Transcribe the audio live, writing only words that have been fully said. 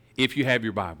if you have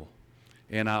your Bible,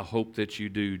 and I hope that you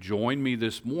do, join me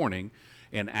this morning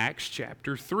in Acts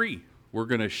chapter 3. We're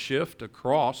going to shift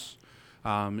across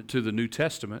to the New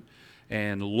Testament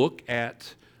and look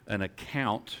at an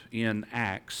account in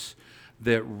Acts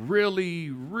that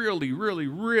really,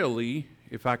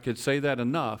 if I could say that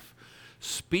enough,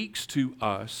 speaks to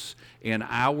us and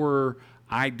our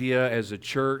idea as a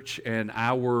church and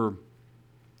our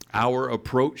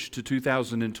approach to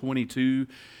 2022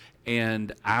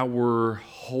 and our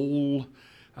whole,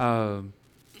 I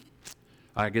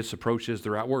guess approach is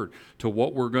the right word, to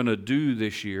what we're going to do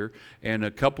this year. And a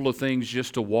couple of things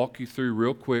just to walk you through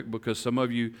real quick, because some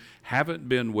of you haven't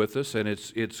been with us, and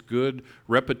it's good.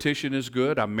 Repetition is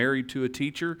good. I'm married to a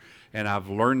teacher, and I've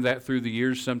learned that through the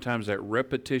years. Sometimes that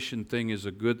repetition thing is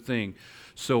a good thing.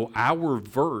 So our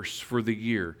verse for the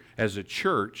year as a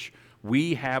church,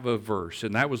 we have a verse,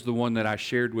 and that was the one that I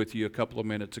shared with you a couple of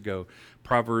minutes ago,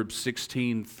 Proverbs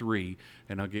 16:3,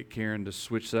 and I'll get Karen to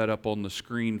switch that up on the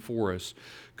screen for us.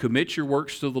 Commit your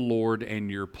works to the Lord, and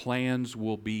your plans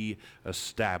will be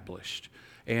established.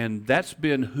 And that's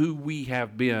been who we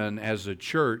have been as a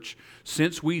church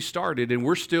since we started, and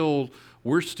we're still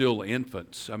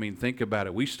infants. I mean, think about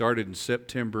it. We started in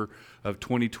September of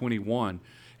 2021,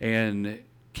 and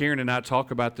Karen and I talk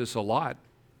about this a lot.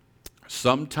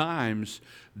 Sometimes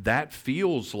that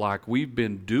feels like we've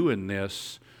been doing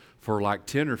this for like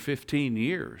 10 or 15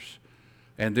 years.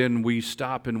 And then we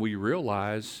stop and we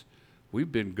realize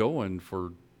we've been going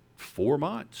for 4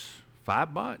 months,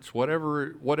 5 months, whatever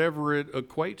it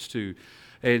equates to.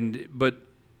 But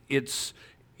it's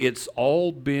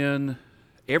all been,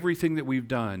 everything that we've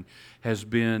done has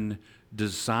been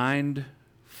designed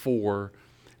for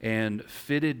and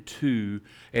fitted to,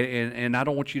 and I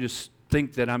don't want you to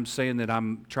think that I'm saying that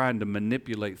I'm trying to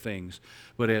manipulate things,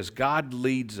 but as God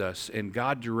leads us and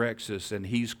God directs us and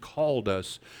He's called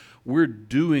us, we're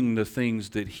doing the things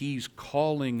that He's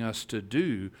calling us to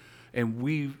do, and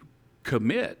we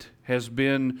commit has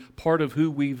been part of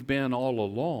who we've been all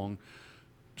along.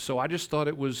 So I just thought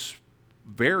it was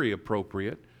very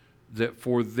appropriate that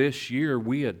for this year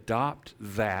we adopt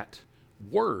that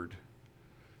word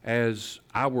as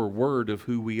our word of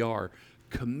who we are,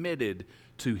 committed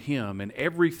to Him, and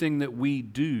everything that we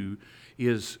do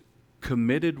is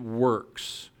committed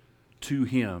works to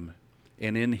Him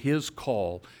and in His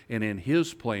call and in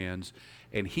His plans,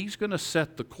 and He's going to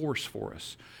set the course for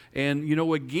us. And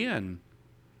again,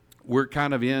 we're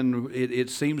kind of in,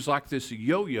 it seems like this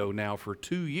yo-yo now for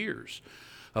 2 years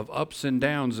of ups and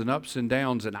downs, and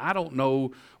I don't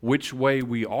know which way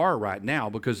we are right now,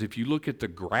 because if you look at the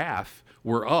graph,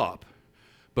 we're up.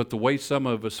 But the way some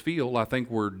of us feel, I think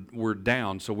we're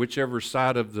down. So whichever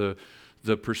side of the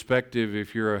perspective,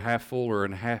 if you're a half full or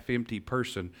a half empty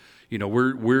person,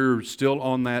 we're still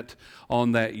on that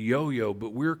yo-yo,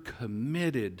 but we're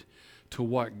committed to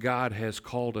what God has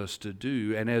called us to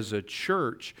do. And as a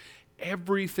church,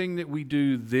 everything that we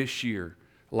do this year,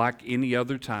 like any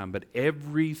other time, but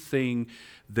everything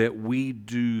that we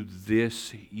do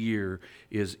this year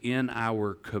is in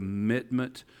our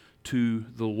commitment to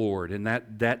the Lord. And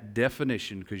that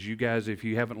definition, because you guys, if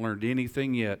you haven't learned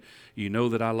anything yet, you know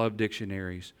that I love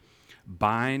dictionaries.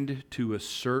 Bind to a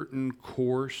certain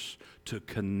course, to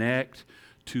connect,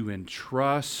 to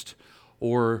entrust,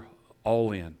 or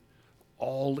all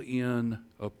in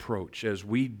approach. As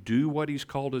we do what He's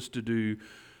called us to do,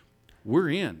 we're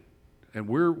in, and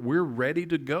we're ready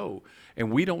to go.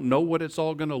 And we don't know what it's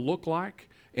all going to look like.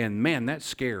 And man, that's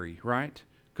scary, right?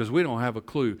 Because we don't have a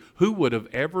clue. Who would have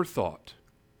ever thought,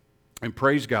 and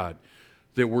praise God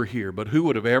that we're here, but who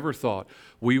would have ever thought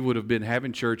we would have been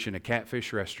having church in a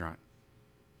catfish restaurant?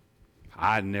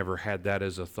 I never had that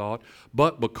as a thought.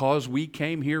 But because we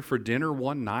came here for dinner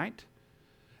one night,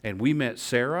 and we met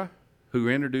Sarah, who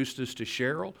introduced us to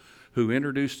Cheryl, who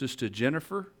introduced us to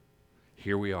Jennifer,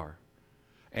 here we are.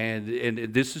 And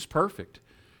this is perfect.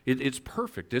 It's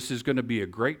perfect. This is going to be a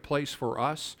great place for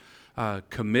us.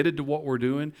 Committed to what we're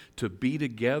doing, to be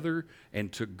together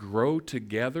and to grow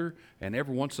together, and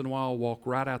every once in a while walk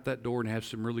right out that door and have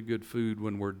some really good food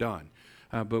when we're done.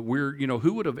 But we're,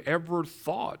 who would have ever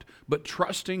thought? But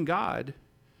trusting God,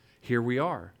 here we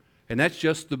are. And that's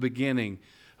just the beginning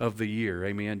of the year,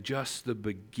 amen? Just the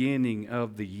beginning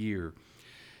of the year.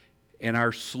 And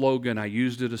our slogan, I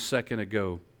used it a second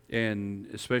ago, and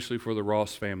especially for the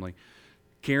Ross family,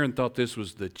 Karen thought this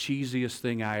was the cheesiest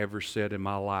thing I ever said in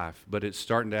my life, but it's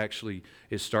starting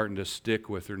to stick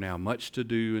with her now. Much to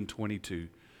do in 22.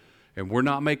 And we're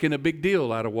not making a big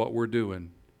deal out of what we're doing,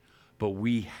 but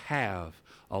we have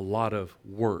a lot of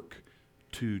work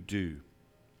to do.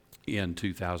 in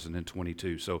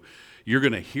 2022. So you're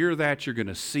going to hear that, you're going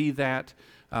to see that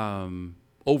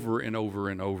over and over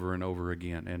and over and over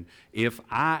again. And if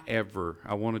I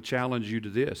want to challenge you to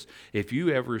this, if you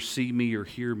ever see me or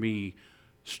hear me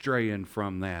straying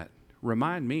from that,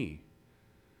 remind me.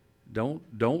 Don't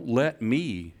let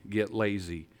me get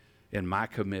lazy in my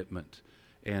commitment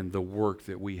and the work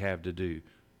that we have to do.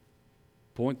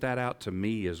 Point that out to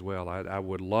me as well. I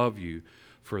would love you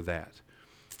for that.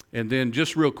 And then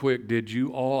just real quick, did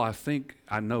you all,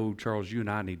 I know, Charles, you and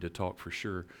I need to talk for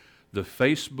sure. The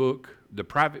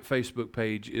private Facebook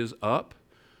page is up.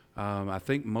 I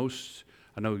think most,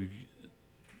 I know,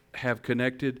 have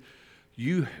connected.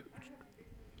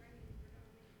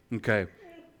 Okay.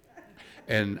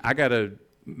 And I got to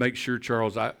make sure,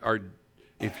 Charles,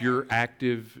 if you're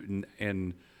active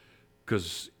and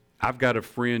because I've got to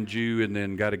friend you and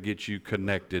then got to get you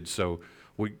connected. So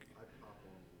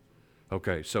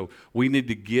okay, so we need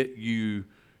to get you.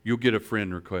 You'll get a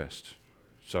friend request.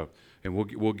 So, and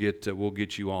we'll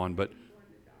get you on. But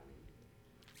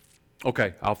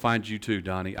okay, I'll find you too,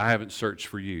 Donnie. I haven't searched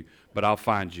for you, but I'll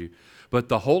find you. But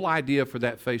the whole idea for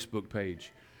that Facebook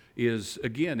page is,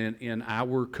 again, in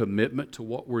our commitment to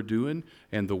what we're doing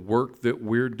and the work that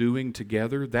we're doing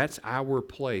together. That's our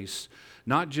place,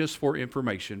 not just for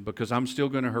information, because I'm still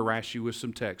going to harass you with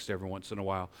some text every once in a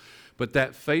while. But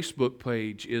that Facebook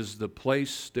page is the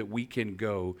place that we can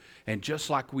go, and just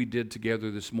like we did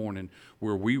together this morning,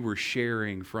 where we were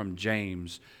sharing from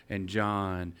James and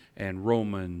John and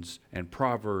Romans and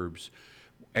Proverbs,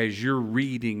 as you're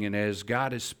reading and as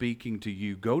God is speaking to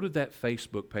you, go to that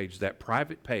Facebook page, that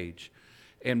private page,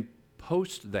 and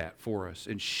post that for us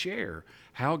and share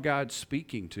how God's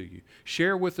speaking to you.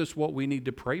 Share with us what we need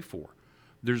to pray for.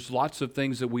 There's lots of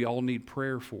things that we all need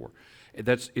prayer for.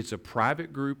 It's a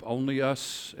private group. Only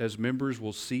us as members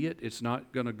will see it. It's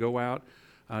not going to go out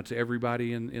to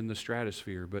everybody in the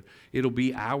stratosphere, but it'll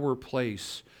be our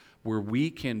place where we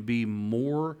can be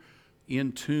more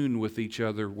in tune with each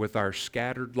other, with our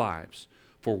scattered lives,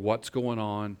 for what's going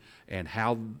on and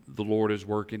how the Lord is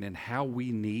working and how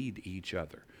we need each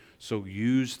other. So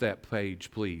use that page,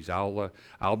 please.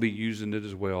 I'll be using it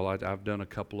as well. I've done a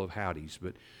couple of howdies,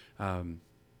 but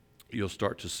you'll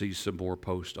start to see some more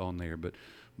posts on there. But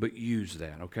use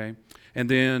that, okay? And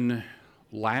then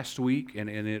last week, and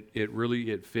it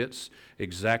really fits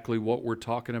exactly what we're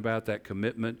talking about, that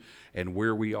commitment and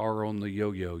where we are on the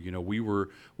yo-yo. You know, we were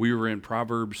in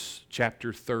Proverbs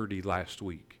chapter 30 last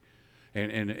week.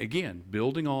 And again,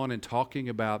 building on and talking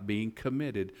about being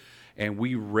committed. And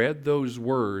we read those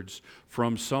words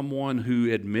from someone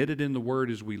who admitted in the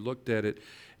Word as we looked at it,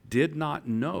 did not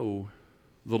know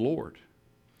the Lord,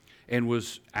 and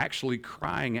was actually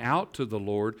crying out to the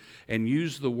Lord and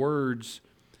used the words,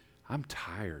 I'm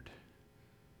tired.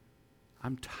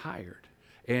 I'm tired.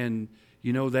 And,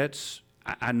 you know,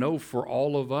 I know for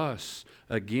all of us,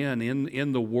 again,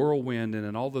 in the whirlwind and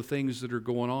in all the things that are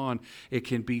going on, it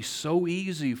can be so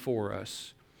easy for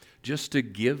us just to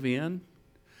give in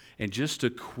and just to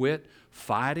quit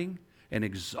fighting, and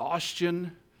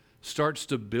exhaustion starts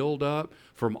to build up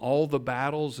from all the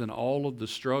battles and all of the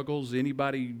struggles.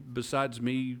 Anybody besides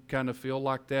me kind of feel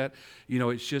like that? You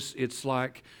know, it's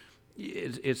like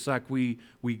we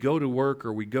go to work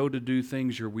or we go to do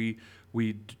things or we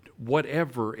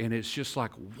whatever, and it's just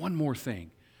like one more thing.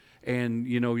 And,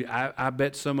 you know, I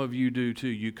bet some of you do too.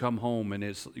 You come home and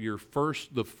it's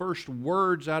the first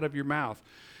words out of your mouth,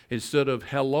 instead of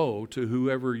hello to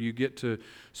whoever you get to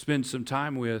spend some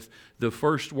time with, the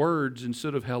first words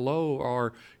instead of hello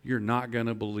are, you're not going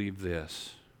to believe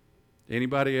this.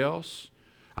 Anybody else?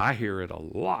 I hear it a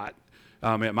lot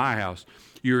at my house.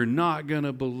 You're not going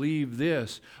to believe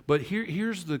this. But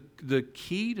here's the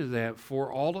key to that for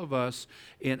all of us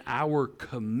in our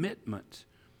commitment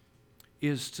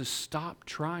is to stop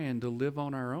trying to live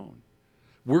on our own.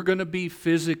 We're going to be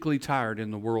physically tired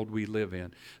in the world we live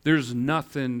in. There's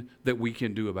nothing that we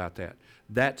can do about that.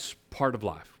 That's part of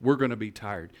life. We're going to be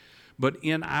tired. But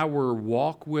in our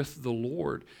walk with the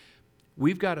Lord,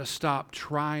 we've got to stop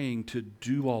trying to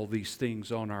do all these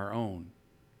things on our own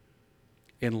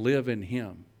and live in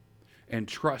Him and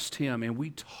trust Him. And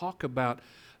we talk about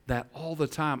that all the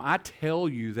time. I tell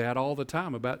you that all the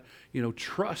time about, you know,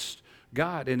 trust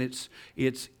God. And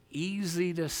it's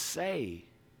easy to say,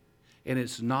 and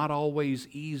it's not always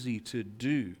easy to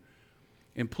do.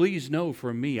 And please know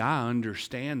from me, I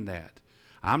understand that.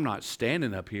 I'm not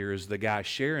standing up here as the guy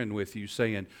sharing with you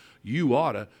saying, you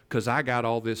oughta, because I got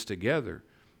all this together.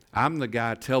 I'm the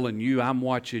guy telling you, I'm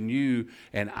watching you,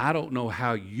 and I don't know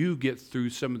how you get through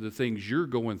some of the things you're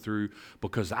going through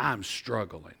because I'm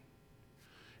struggling.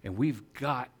 And we've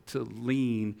got to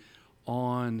lean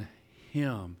on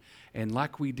Him. And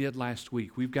like we did last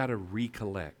week, we've got to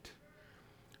recollect.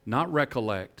 Not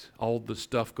recollect all the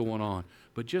stuff going on,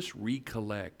 but just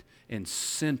recollect and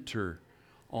center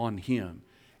on Him.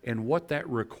 And what that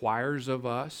requires of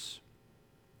us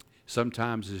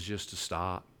sometimes is just to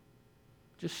stop.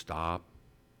 Just stop.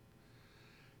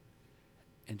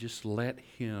 And just let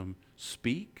Him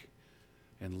speak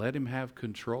and let Him have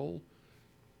control.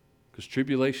 Because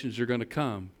tribulations are going to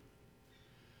come.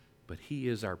 But He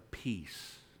is our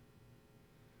peace.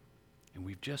 And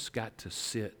we've just got to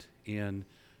sit in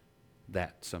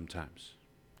that sometimes.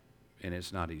 And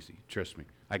it's not easy. Trust me.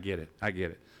 I get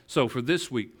it. So for this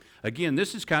week, again,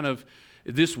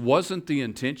 this wasn't the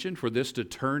intention for this to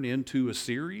turn into a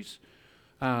series.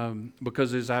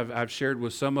 Because as I've shared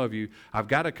with some of you, I've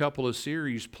got a couple of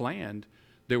series planned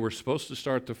that were supposed to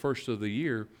start the first of the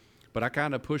year, but I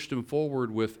kind of pushed them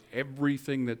forward with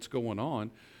everything that's going on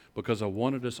because I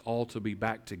wanted us all to be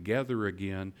back together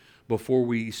again before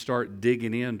we start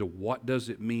digging into what does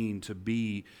it mean to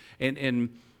be, and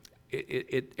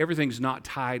everything's not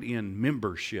tied in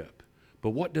membership, but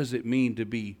what does it mean to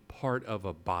be part of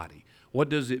a body? What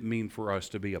does it mean for us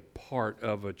to be a part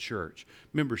of a church?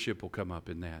 Membership will come up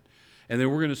in that. And then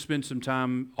we're going to spend some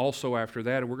time also after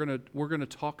that, and we're going to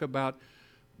talk about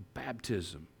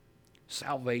baptism,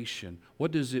 salvation.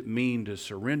 What does it mean to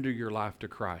surrender your life to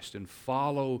Christ and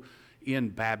follow in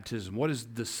baptism? What is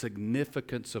the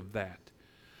significance of that?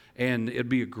 And it'd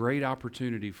be a great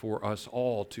opportunity for us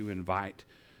all to invite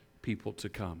people to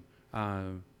come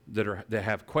that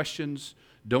have questions,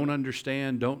 don't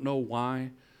understand, don't know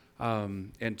why.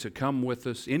 And to come with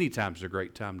us. Anytime's a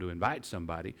great time to invite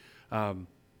somebody,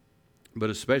 but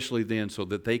especially then so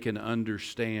that they can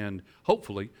understand,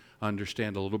 hopefully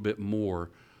understand a little bit more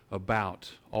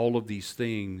about all of these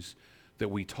things that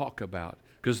we talk about.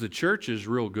 Because the church is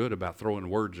real good about throwing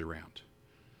words around.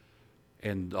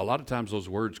 And a lot of times those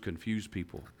words confuse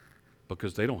people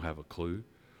because they don't have a clue.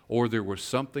 Or there was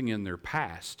something in their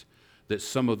past that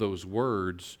some of those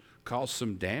words caused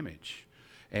some damage.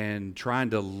 And trying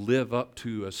to live up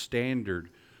to a standard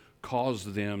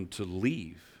caused them to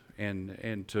leave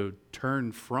and to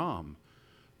turn from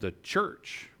the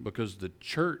church, because the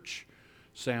church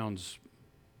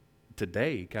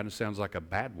today kind of sounds like a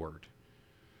bad word.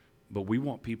 But we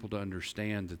want people to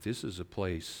understand that this is a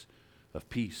place of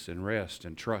peace and rest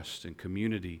and trust and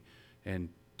community and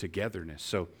togetherness.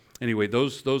 So anyway,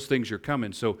 those things are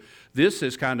coming. So this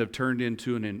has kind of turned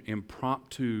into an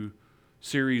impromptu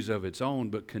series of its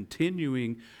own, but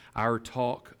continuing our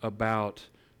talk about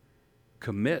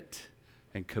commit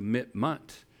and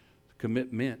commitment.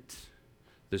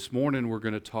 This morning we're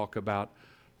going to talk about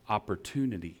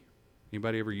opportunity.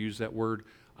 Anybody ever use that word,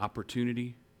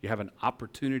 opportunity? You have an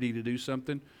opportunity to do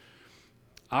something?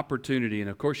 Opportunity, and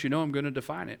of course you know I'm going to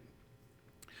define it.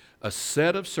 A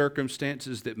set of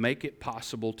circumstances that make it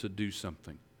possible to do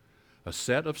something. A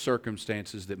set of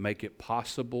circumstances that make it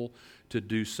possible to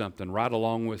do something. Right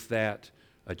along with that,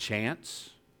 a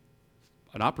chance.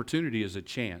 An opportunity is a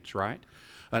chance, right?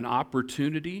 An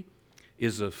opportunity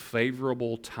is a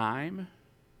favorable time.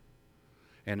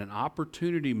 And an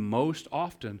opportunity, most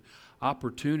often,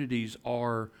 opportunities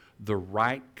are the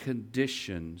right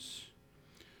conditions,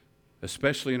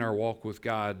 especially in our walk with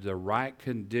God, the right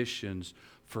conditions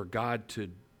for God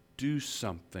to do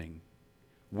something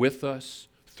with us,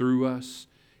 through us,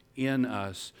 in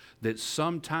us, that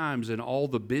sometimes in all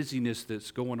the busyness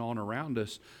that's going on around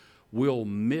us, we'll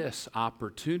miss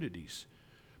opportunities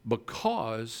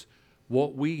because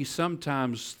what we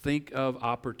sometimes think of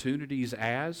opportunities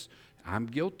as, I'm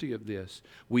guilty of this,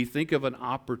 we think of an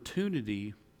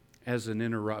opportunity as an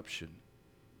interruption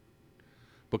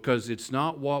because it's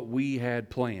not what we had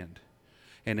planned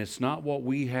and it's not what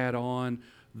we had on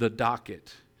the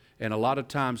docket. And a lot of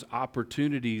times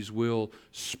opportunities will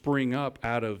spring up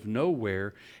out of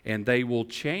nowhere and they will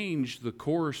change the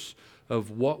course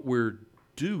of what we're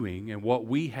doing and what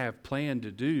we have planned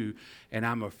to do. And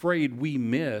I'm afraid we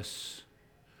miss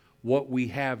what we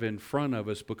have in front of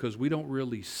us because we don't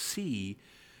really see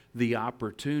the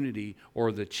opportunity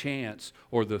or the chance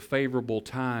or the favorable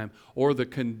time or the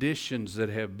conditions that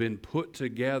have been put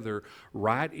together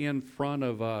right in front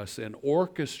of us and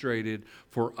orchestrated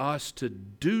for us to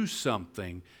do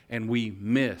something, and we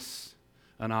miss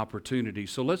an opportunity.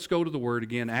 So let's go to the Word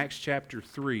again, Acts chapter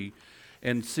 3,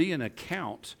 and see an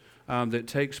account that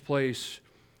takes place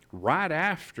right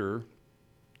after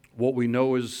what we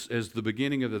know as the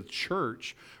beginning of the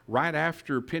church, right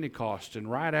after Pentecost and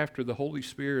right after the Holy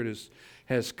Spirit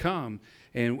has come.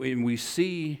 And we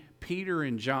see Peter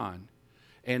and John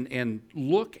and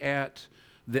look at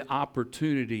the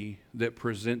opportunity that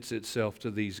presents itself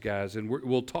to these guys. And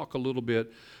we'll talk a little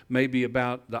bit maybe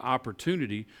about the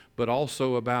opportunity, but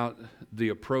also about the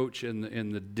approach and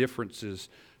the differences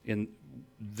in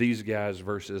these guys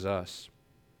versus us.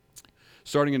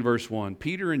 Starting in verse 1,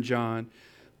 Peter and John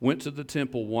went to the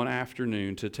temple one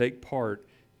afternoon to take part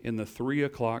in the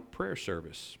 3:00 prayer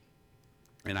service.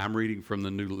 And I'm reading from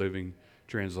the New Living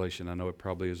Translation. I know it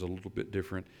probably is a little bit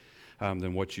different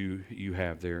than what you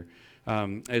have there.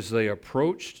 As they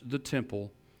approached the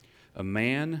temple, a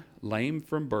man lame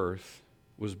from birth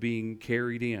was being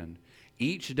carried in.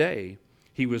 Each day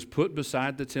he was put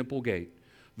beside the temple gate,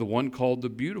 the one called the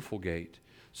Beautiful Gate,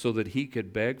 so that he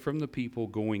could beg from the people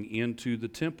going into the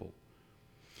temple.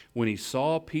 When he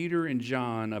saw Peter and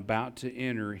John about to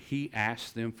enter, he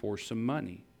asked them for some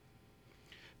money.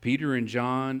 Peter and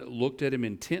John looked at him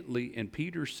intently, and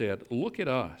Peter said, "Look at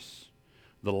us."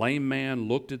 The lame man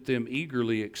looked at them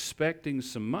eagerly, expecting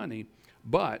some money.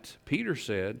 But Peter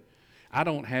said, "I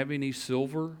don't have any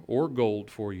silver or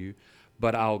gold for you,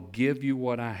 but I'll give you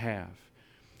what I have.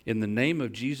 In the name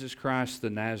of Jesus Christ the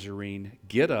Nazarene,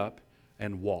 get up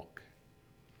and walk."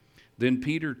 Then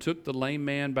Peter took the lame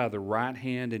man by the right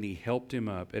hand, and he helped him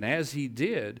up. And as he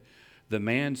did, the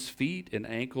man's feet and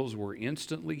ankles were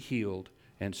instantly healed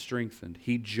and strengthened.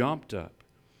 He jumped up,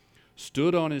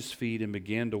 stood on his feet, and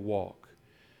began to walk.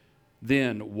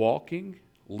 Then, walking,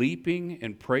 leaping,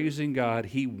 and praising God,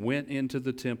 he went into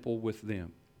the temple with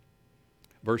them.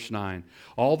 Verse 9,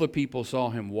 all the people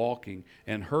saw him walking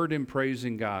and heard him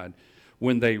praising God.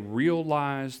 When they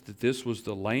realized that this was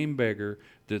the lame beggar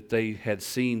that they had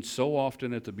seen so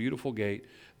often at the Beautiful Gate,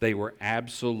 they were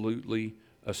absolutely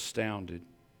astounded.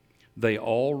 They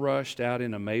all rushed out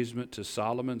in amazement to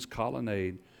Solomon's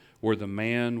colonnade, where the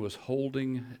man was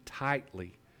holding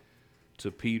tightly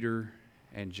to Peter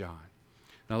and John.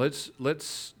 Now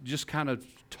let's just kind of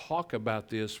talk about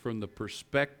this from the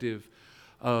perspective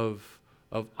of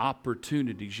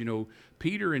opportunities. You know,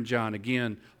 Peter and John,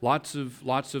 again, lots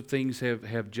of things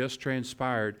have just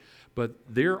transpired, but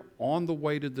they're on the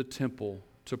way to the temple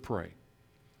to pray.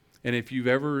 And if you've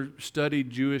ever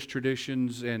studied Jewish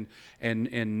traditions and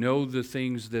know the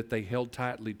things that they held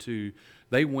tightly to,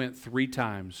 they went 3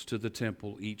 times to the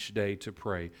temple each day to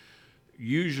pray.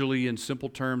 Usually in simple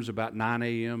terms about 9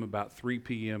 a.m., about 3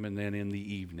 p.m., and then in the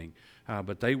evening.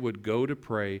 But they would go to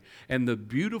pray. And the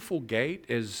Beautiful Gate,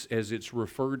 as it's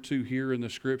referred to here in the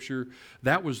Scripture,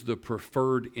 that was the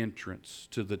preferred entrance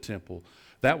to the temple.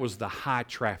 That was the high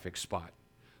traffic spot.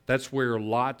 That's where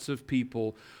lots of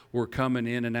people were coming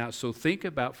in and out. So think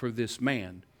about for this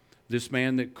man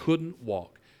that couldn't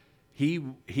walk. He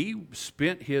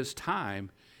spent his time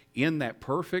in that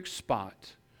perfect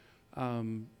spot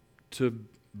to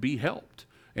be helped.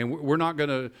 And we're not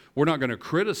gonna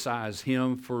criticize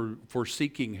him for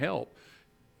seeking help.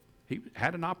 He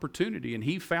had an opportunity and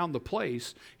he found the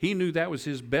place. He knew that was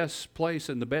his best place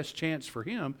and the best chance for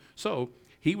him. So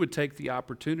he would take the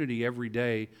opportunity every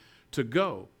day to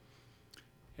go.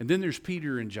 And then there's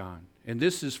Peter and John. And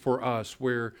this is for us,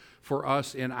 where for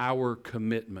us in our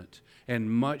commitment and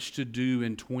much to do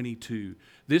in 22.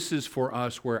 This is for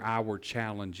us where our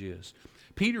challenge is.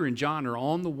 Peter and John are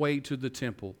on the way to the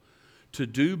temple to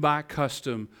do by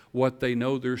custom what they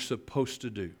know they're supposed to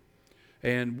do.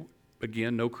 And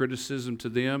again, no criticism to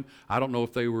them. I don't know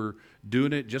if they were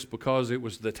doing it just because it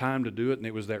was the time to do it and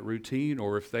it was that routine,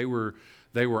 or if they were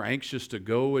anxious to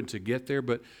go and to get there,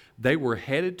 but they were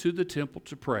headed to the temple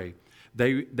to pray.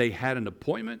 They had an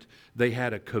appointment, they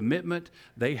had a commitment,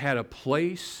 they had a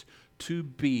place to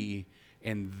be,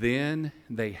 and then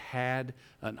they had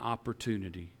an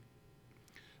opportunity.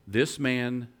 This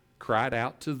man cried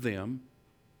out to them.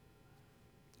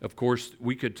 Of course,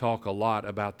 we could talk a lot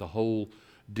about the whole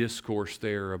discourse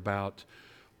there about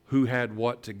who had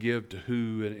what to give to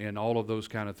who and all of those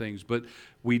kind of things. But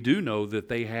we do know that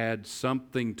they had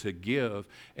something to give,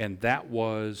 and that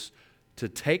was to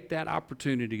take that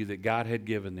opportunity that God had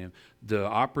given them, the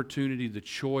opportunity, the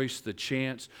choice, the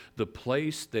chance, the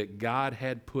place that God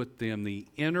had put them, the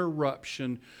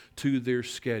interruption to their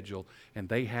schedule, and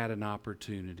they had an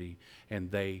opportunity,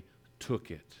 and they took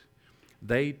it.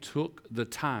 They took the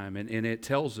time, and it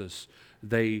tells us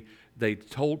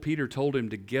Peter told him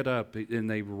to get up, and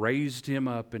they raised him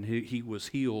up, and he was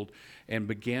healed and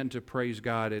began to praise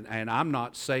God. And I'm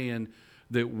not saying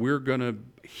that we're going to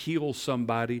heal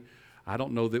somebody. I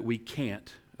don't know that we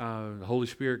can't. The Holy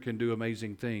Spirit can do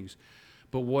amazing things.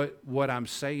 But what I'm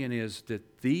saying is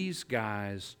that these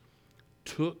guys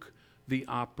took the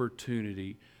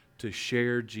opportunity to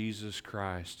share Jesus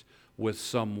Christ with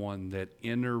someone that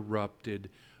interrupted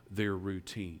their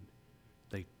routine.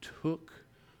 They took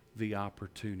the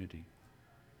opportunity.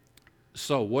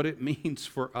 So, what it means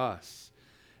for us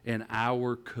and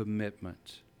our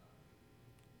commitment.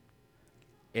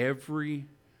 Everybody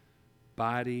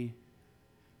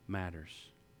matters.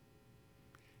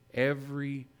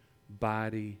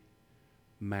 Everybody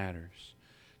matters.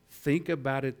 Think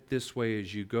about it this way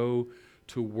as you go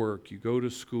to work, you go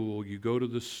to school, you go to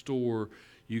the store,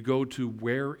 you go to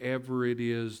wherever it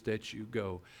is that you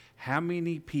go. How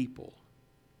many people,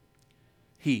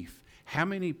 Heath, how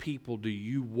many people do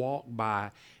you walk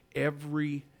by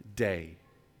every day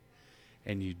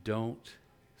and you don't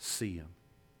see them?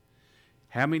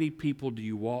 How many people do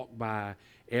you walk by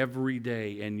every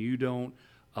day and you don't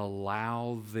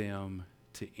allow them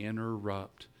to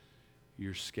interrupt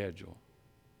your schedule?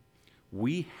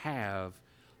 We have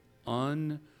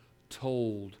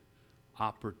untold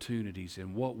opportunities,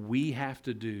 and what we have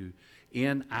to do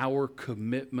in our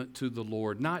commitment to the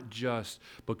Lord, not just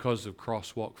because of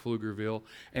Crosswalk Pflugerville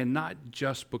and not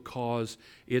just because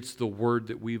it's the word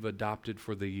that we've adopted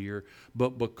for the year,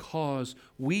 but because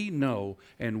we know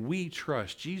and we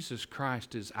trust Jesus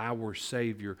Christ is our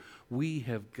Savior. We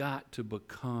have got to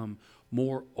become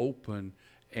more open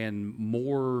and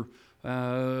more,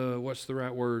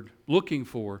 looking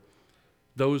for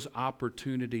those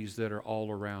opportunities that are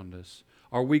all around us.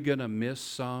 Are we going to miss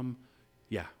some?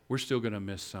 Yeah, we're still going to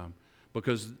miss some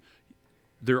because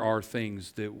there are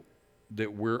things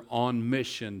that we're on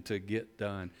mission to get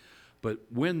done. But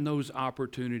when those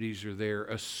opportunities are there,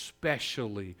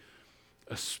 especially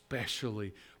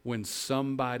when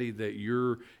somebody that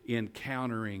you're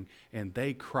encountering and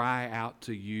they cry out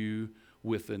to you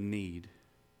with a need,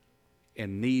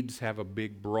 and needs have a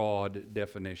big, broad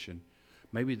definition.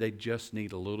 Maybe they just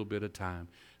need a little bit of time.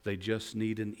 They just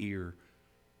need an ear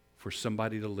for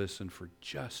somebody to listen for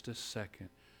just a second.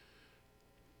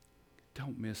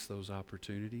 Don't miss those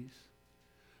opportunities.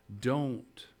 Don't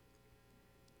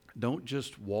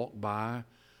just walk by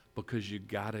because you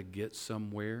got to get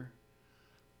somewhere.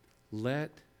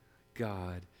 Let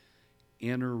God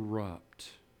interrupt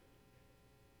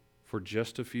for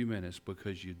just a few minutes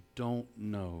because you don't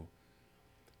know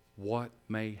what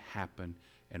may happen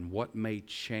and what may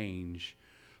change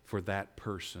for that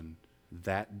person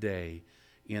that day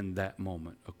in that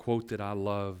moment. A quote that I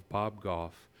love, Bob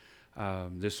Goff.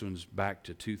 This one's back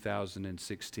to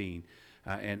 2016,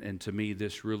 and to me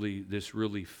this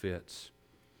really fits.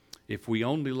 If we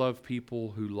only love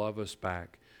people who love us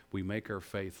back, we make our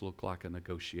faith look like a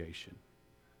negotiation.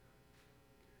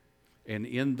 And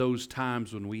in those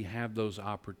times when we have those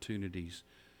opportunities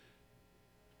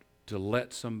to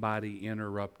let somebody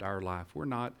interrupt our life,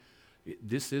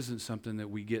 this isn't something that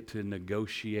we get to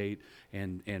negotiate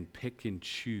and pick and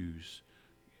choose.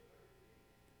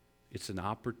 It's an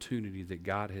opportunity that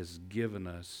God has given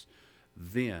us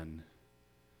then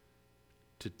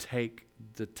to take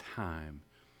the time,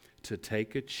 to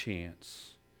take a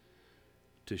chance,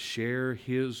 to share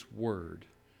His Word.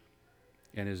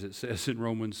 And as it says in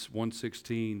Romans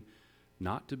 1:16,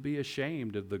 not to be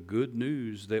ashamed of the good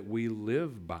news that we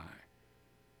live by,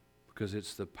 because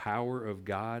it's the power of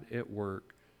God at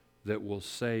work that will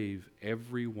save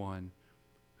everyone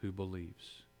who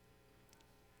believes.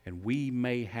 And we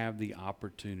may have the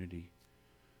opportunity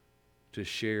to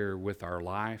share with our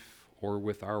life or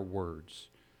with our words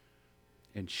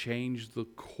and change the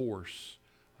course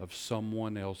of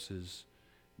someone else's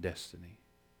destiny.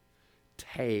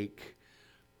 Take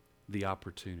the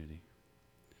opportunity.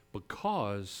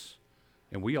 Because,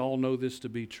 and we all know this to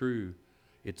be true,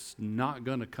 it's not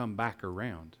going to come back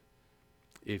around.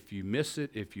 If you miss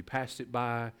it, if you pass it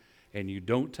by, and you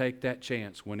don't take that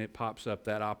chance when it pops up,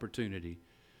 that opportunity,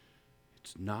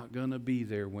 it's not going to be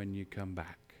there when you come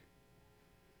back.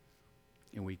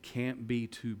 And we can't be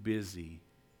too busy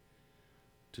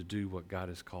to do what God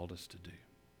has called us to do.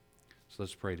 So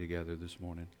let's pray together this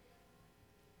morning.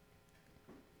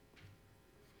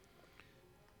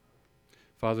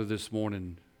 Father, this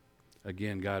morning,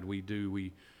 again, God, we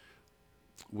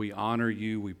honor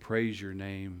you, we praise your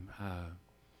name.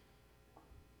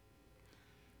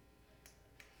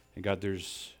 And God,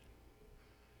 there's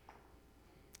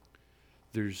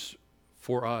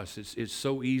for us, it's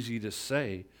so easy to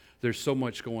say, there's so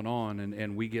much going on,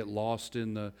 and we get lost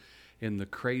in the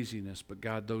craziness. But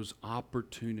God, those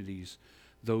opportunities,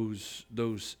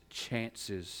 those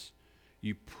chances,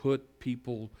 you put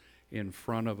people in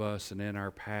front of us and in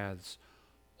our paths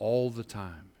all the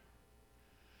time.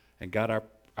 And God,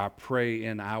 I pray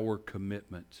in our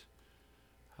commitment,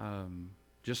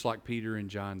 just like Peter and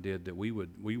John did, that we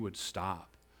would stop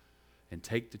and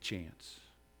take the chance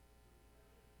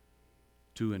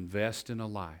to invest in a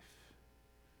life,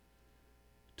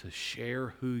 to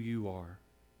share who you are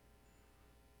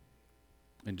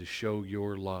and to show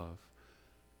your love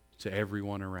to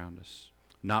everyone around us.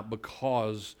 Not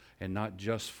because and not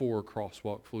just for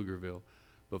Crosswalk Pflugerville,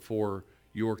 but for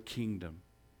your kingdom.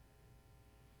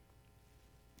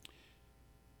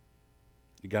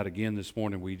 God, again this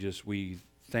morning, we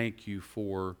thank you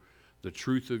for the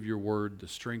truth of your word, the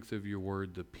strength of your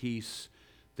word, the peace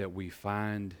that we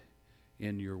find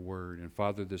in your word. And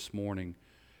Father, this morning,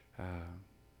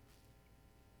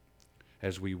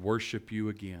 as we worship you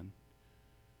again,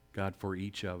 God, for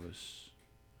each of us,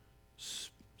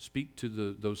 speak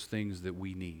to those things that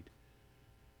we need.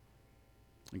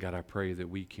 And God, I pray that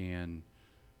we can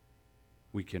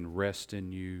rest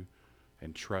in you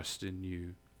and trust in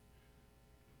you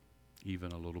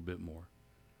even a little bit more.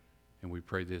 And we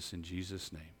pray this in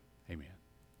Jesus' name. Amen.